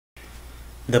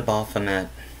The Baphomet.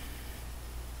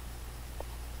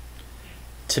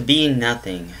 To be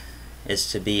nothing is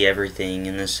to be everything.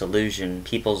 In this illusion,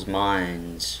 people's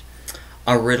minds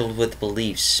are riddled with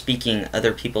beliefs, speaking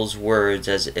other people's words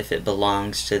as if it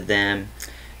belongs to them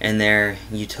and their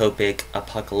utopic,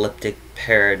 apocalyptic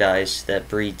paradise that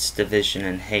breeds division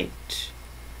and hate.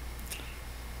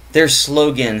 Their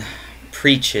slogan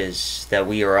preaches that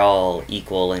we are all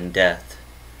equal in death,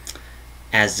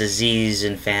 as disease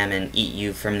and famine eat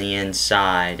you from the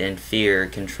inside and fear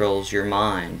controls your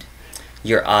mind.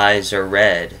 Your eyes are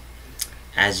red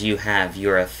as you have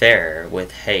your affair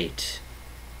with hate,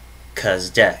 'cause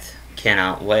death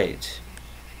cannot wait.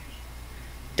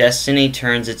 Destiny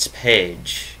turns its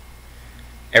page.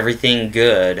 Everything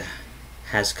good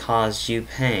has caused you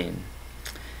pain.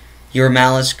 Your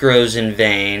malice grows in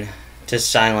vain to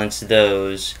silence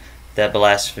those that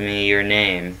blaspheme your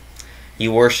name.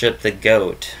 You worship the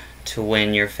goat to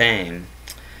win your fame.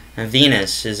 And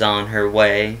Venus is on her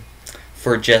way,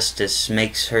 for justice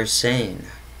makes her sane.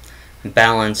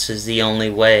 Balance is the only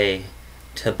way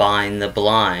to bind the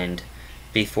blind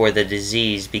before the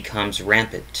disease becomes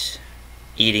rampant,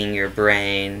 eating your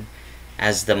brain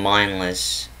as the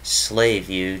mindless slave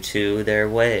you to their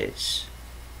ways.